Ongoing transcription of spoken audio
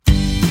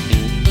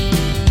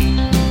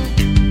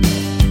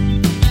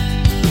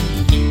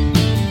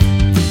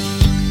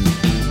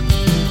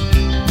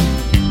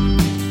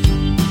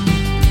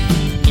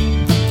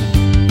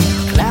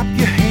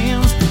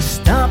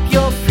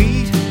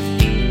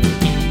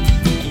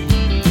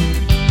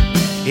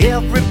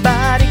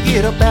Everybody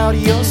get up out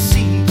of your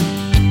seat.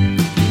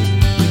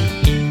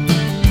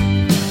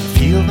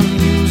 Feel the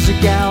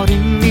music out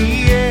in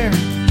the air.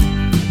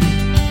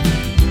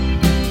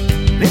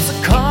 It's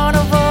a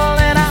carnival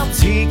and I'll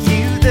take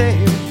you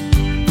there.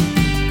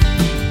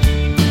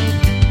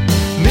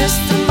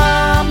 Mr.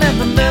 Mom and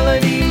the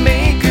Melody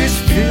Makers,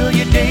 fill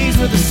your days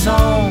with a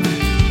song.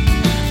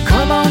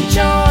 Come on,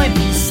 join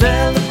the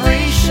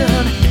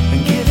celebration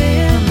and get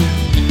in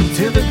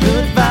to the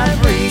good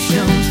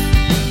vibrations.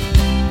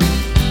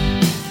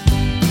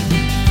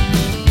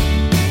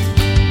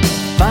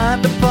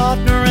 Find a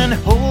partner and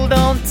hold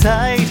on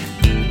tight.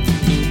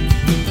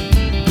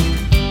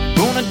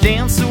 Gonna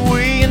dance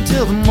away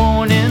until the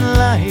morning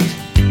light.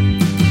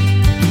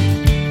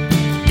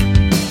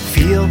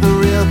 Feel the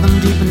rhythm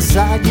deep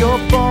inside your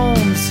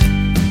bones.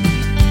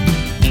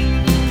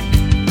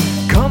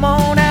 Come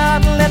on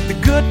out and let the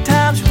good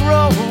times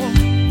roll.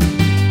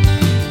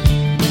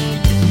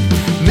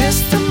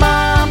 Mr.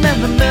 Mom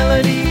and the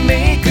Melody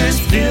Makers,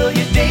 fill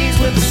your days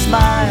with a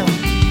smile.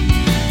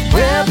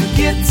 Grab the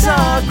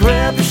guitar, grab